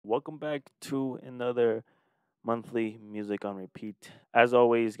welcome back to another monthly music on repeat. As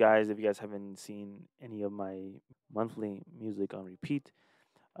always, guys, if you guys haven't seen any of my monthly music on repeat,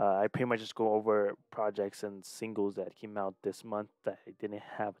 I pretty much just go over projects and singles that came out this month that I didn't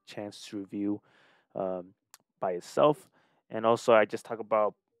have a chance to review um, by itself. And also, I just talk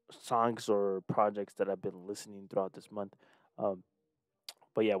about songs or projects that I've been listening throughout this month. Um,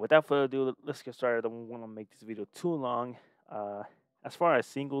 but yeah, without further ado, let's get started. I don't want to make this video too long. Uh, as far as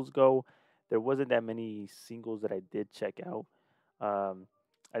singles go, there wasn't that many singles that I did check out. Um,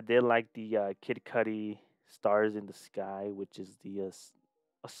 I did like the Kid Cudi "Stars in the Sky," which is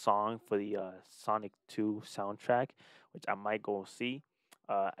a song for the Sonic 2 soundtrack, which I might go see.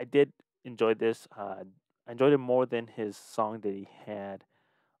 I did enjoy this. I enjoyed it more than his song that he had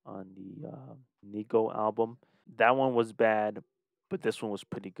on the Nigo album. That one was bad, but this one was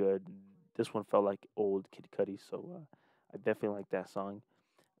pretty good. This one felt like old Kid Cudi, so I definitely like that song.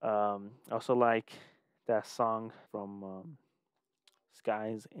 I also like that song from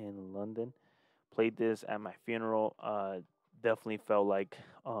Skies in London. Played this at my funeral. Definitely felt like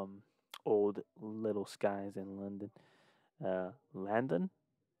old Little Skies in London. Landon,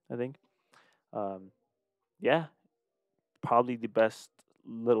 I think. Um, yeah, probably the best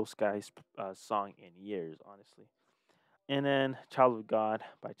Little Skies song in years, honestly. And then Child of God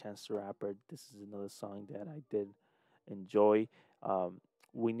by Chance the Rapper. This is another song that I did enjoy. Um,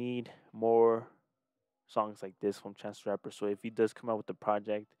 we need more songs like this from Chance the Rapper. So if he does come out with a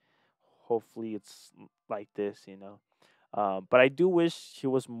project, hopefully it's like this. But I do wish he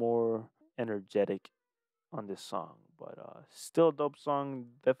was more energetic on this song. But still a dope song.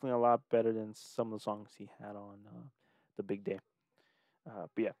 Definitely a lot better than some of the songs he had on The Big Day. But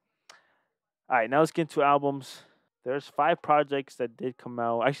yeah. All right, now let's get into albums. There's five projects that did come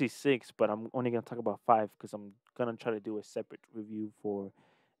out. Actually, six, but I'm only gonna talk about five because I'm gonna try to do a separate review for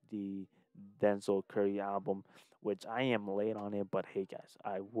the Denzel Curry album, which I am late on it. But hey, guys,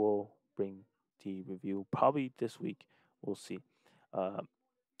 I will bring the review probably this week. We'll see. Uh,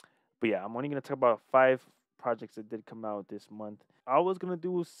 but yeah, I'm only gonna talk about five projects that did come out this month. I was gonna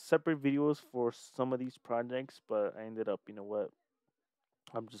do separate videos for some of these projects, but I ended up, you know what?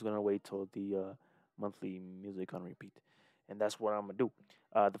 I'm just gonna wait till the monthly music on repeat, and that's what I'm gonna do.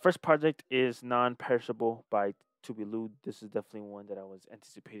 The first project is "Non-Perishable" by Tobi Lou. This is definitely one that I was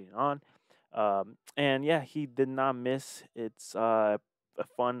anticipating on, and yeah, he did not miss. It's a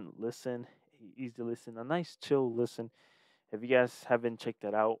fun listen, easy listen, a nice chill listen. If you guys haven't checked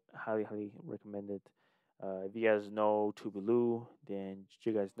that out, highly recommend it. If you guys know Tuvalu, then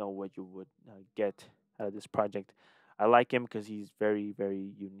you guys know what you would get out of this project. I like him because he's very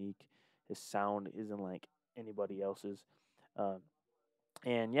unique. His sound isn't like anybody else's. Um,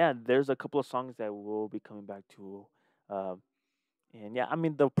 and yeah, there's a couple of songs that we'll be coming back to. Um, and yeah, I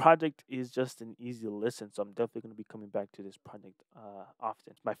mean, the project is just an easy listen, so I'm definitely going to be coming back to this project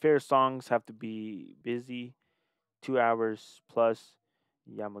often. My favorite songs have to be Busy, 2 Hours Plus,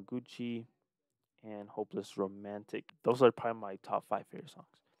 Yamaguchi, and Hopeless Romantic. Those are probably my top five favorite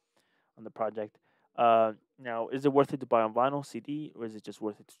songs on the project. Now, is it worth it to buy on vinyl CD or is it just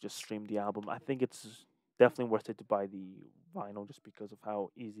worth it to just stream the album? I think it's definitely worth it to buy the vinyl just because of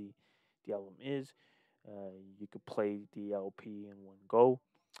how easy the album is. You could play the LP in one go.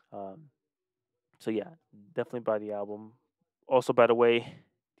 Um, so yeah, definitely buy the album. Also, by the way,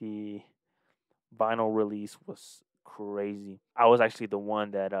 the vinyl release was crazy. I was actually the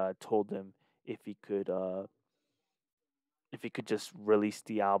one that told him if he could uh if he could just release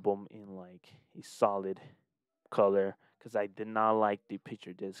the album in like a solid color because I did not like the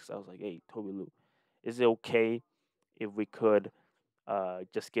picture discs. I was like, hey, Toby Lou, is it okay if we could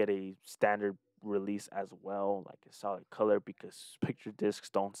just get a standard release as well, like a solid color because picture discs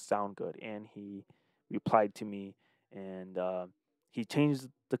don't sound good? And he replied to me and he changed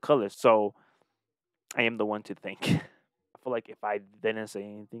the color. So I am the one to thank. I feel like if I didn't say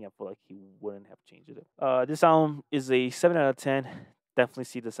anything, I feel like he wouldn't have changed it. This album is a 7 out of 10. Definitely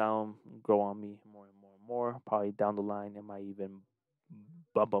see this album grow on me more and more and more. Probably down the line, it might even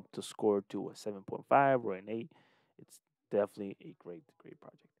bump up the score to a 7.5 or an 8. It's definitely a great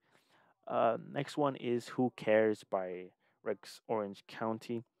project. Next one is "Who Cares" by Rex Orange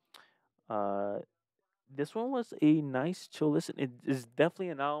County. Uh, this one was a nice chill listen. It is definitely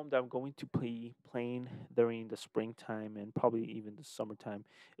an album that I'm going to play playing during the springtime and probably even the summertime.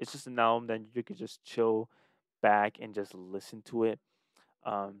 It's just an album that you could just chill back and just listen to it.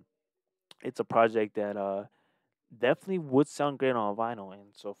 Um, it's a project that definitely would sound great on vinyl,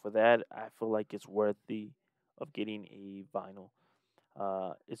 and so for that, I feel like it's worthy of getting a vinyl.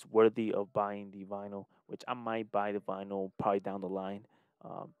 It's worthy of buying the vinyl, which I might buy the vinyl probably down the line.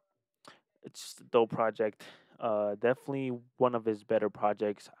 It's just a dope project. Definitely one of his better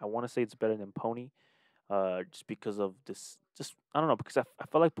projects. I want to say it's better than Pony. Just because of this. Just I don't know because I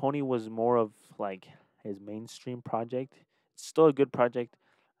felt like Pony was more of like his mainstream project. It's still a good project,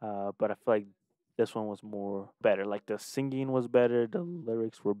 but I feel like this one was more better. Like the singing was better, the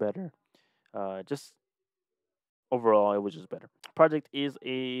lyrics were better. Just overall, it was just better. Project is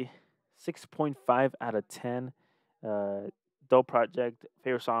a 6.5 out of 10. Uh, dope project.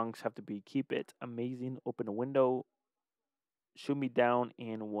 Favorite songs have to be Keep It, Amazing, Open a Window, Shoot Me Down,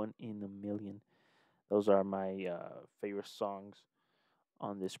 and One in a Million. Those are my favorite songs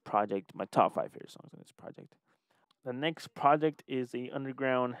on this project. My top five favorite songs on this project. The next project is a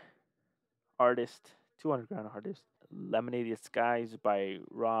underground artist, two underground artists. Laminated Skies by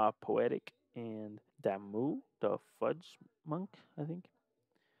Raw Poetic and Damu, the Fudge Monk, I think.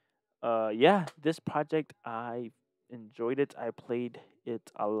 Yeah, this project I enjoyed it. I played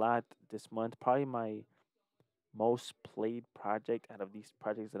it a lot this month. Probably my most played project out of these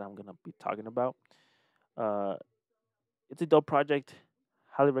projects that I'm gonna be talking about. Uh, it's a dope project.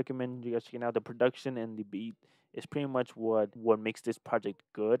 Highly recommend you guys checking out. The production and the beat is pretty much what makes this project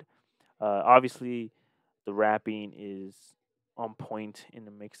good. Obviously, the rapping is on point and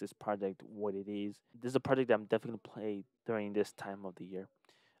it makes this project what it is. This is a project that I'm definitely gonna play during this time of the year.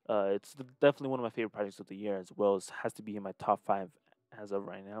 It's definitely one of my favorite projects of the year as well. It has to be in my top five as of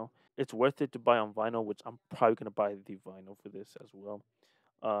right now. It's worth it to buy on vinyl, which I'm probably gonna buy the vinyl for this as well.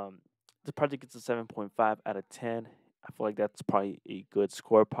 Um, the project gets a 7.5 out of 10. I feel like that's probably a good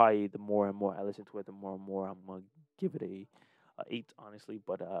score. Probably the more and more I listen to it, the more and more I'm gonna give it a 8, honestly.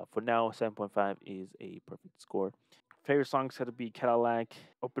 But for now, 7.5 is a perfect score. Favorite songs had to be Cadillac,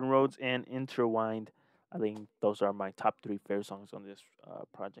 Open Roads, and Intertwined. I think those are my top three favorite songs on this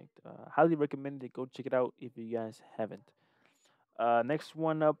project. Highly recommend it. Go check it out if you guys haven't. Next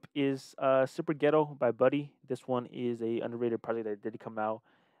one up is SuperGhetto by Buddy. This one is a underrated project that did come out.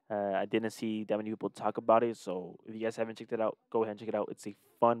 I didn't see that many people talk about it, so if you guys haven't checked it out, go ahead and check it out. It's a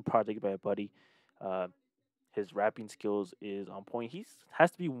fun project by Buddy. Uh, his rapping skills is on point. He's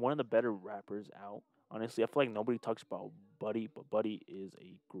has to be one of the better rappers out. Honestly, I feel like nobody talks about Buddy, but Buddy is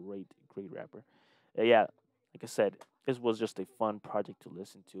a great rapper. Yeah, like I said, this was just a fun project to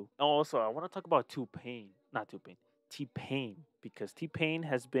listen to. Also, I want to talk about not Two Pain, T Pain, because T Pain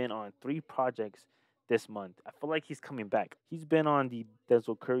has been on 3 projects this month. I feel like he's coming back. He's been on the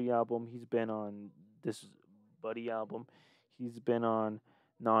Denzel Curry album. He's been on this Buddy album. He's been on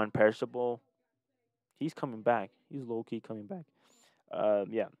Non Perishable. He's coming back. He's low key coming back.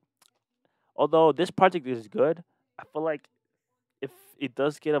 Yeah. Although this project is good, I feel like if it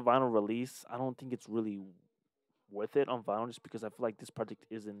does get a vinyl release, I don't think it's really worth it on vinyl just because I feel like this project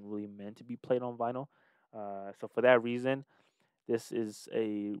isn't really meant to be played on vinyl. So for that reason, this is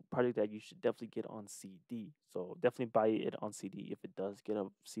a project that you should definitely get on CD. So definitely buy it on CD if it does get a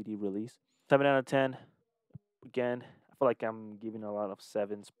CD release. 7 out of 10. Again, I feel like I'm giving a lot of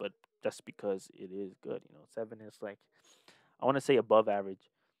sevens, but just because it is good, 7 is like I want to say above average,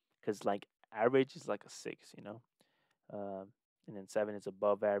 because like average is like a 6. Um, and then 7 is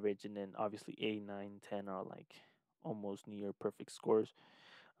above average, and then obviously 8, 9, 10 are like almost near perfect scores.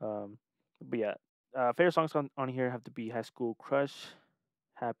 Um, but yeah, favorite songs on here have to be High School Crush,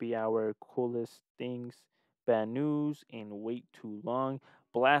 Happy Hour, Coolest Things, Bad News, and Wait Too Long.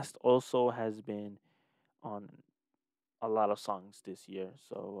 Blast also has been on a lot of songs this year,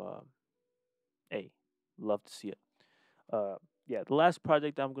 so hey, love to see it. Yeah, the last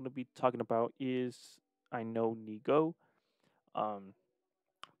project I'm gonna be talking about is I Know Nigo, um,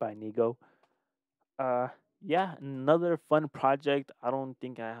 by Nigo. Uh, yeah, another fun project. I don't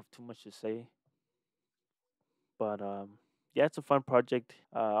think I have too much to say, but yeah, it's a fun project.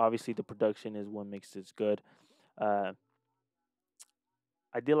 Obviously the production is what makes this good. Uh,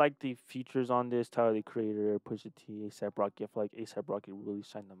 I did like the features on this. Tyler the Creator, Pusha T, ASAP Rocky. I feel like ASAP Rocky really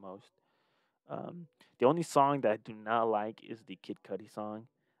shined the most. The only song that I do not like is the Kid Cudi song.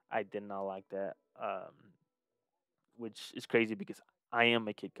 I did not like that. Which is crazy because I am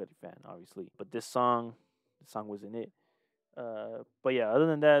a Kid Cudi fan, obviously. But the song was in it. But yeah, other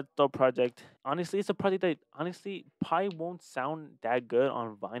than that, dope project. Honestly, it's a project that honestly probably won't sound that good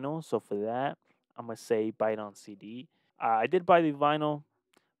on vinyl. So for that, I'm gonna say buy it on CD. I did buy the vinyl,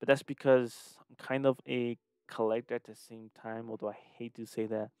 but that's because I'm kind of a collector at the same time. Although I hate to say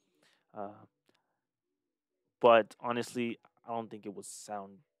that, uh, but honestly, I don't think it would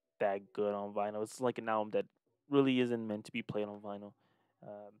sound that good on vinyl. It's like an album that really isn't meant to be played on vinyl.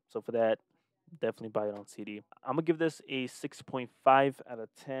 So for that, definitely buy it on CD. I'm gonna give this a 6.5 out of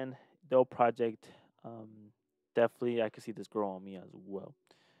 10. Dope project. Definitely, I could see this grow on me as well.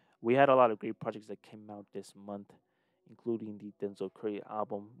 We had a lot of great projects that came out this month, including the Denzel Curry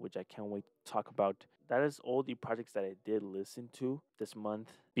album, which I can't wait to talk about. That is all the projects that I did listen to this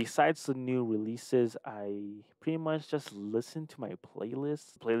month. Besides the new releases, I pretty much just listened to my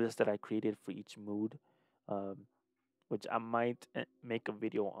playlist that I created for each mood, um, which I might make a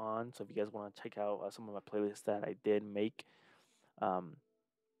video on. So if you guys want to check out some of my playlists that I did make, um,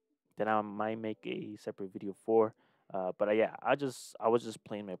 then I might make a separate video for. But yeah, I was just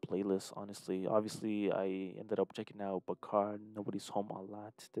playing my playlist. Honestly, obviously, I ended up checking out Bakar, Nobody's Home a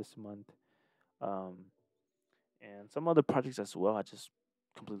lot this month, um, and some other projects as well. I just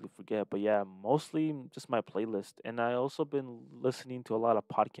completely forget. But yeah, mostly just my playlist, and I also been listening to a lot of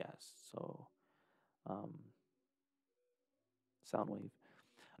podcasts. So, um, Soundwave.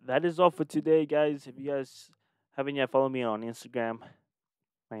 That is all for today, guys. If you guys haven't yet followed me on Instagram,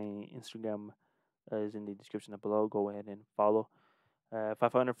 my Instagram is in the description below. Go ahead and follow.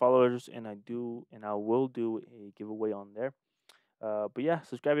 500 followers, and I will do a giveaway on there. But yeah,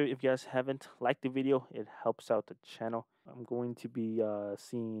 subscribe if you guys haven't liked the video. It helps out the channel. I'm going to be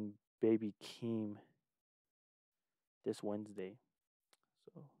seeing Baby Keem this Wednesday,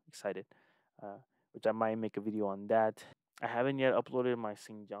 so excited. Uh, which I might make a video on that. I haven't yet uploaded my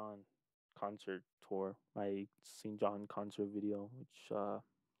St. John concert tour, my St. John concert video, which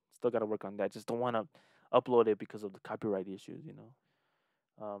still gotta work on that. Just don't want to upload it because of the copyright issues, you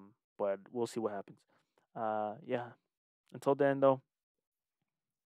know. But we'll see what happens. Yeah. Until then, though,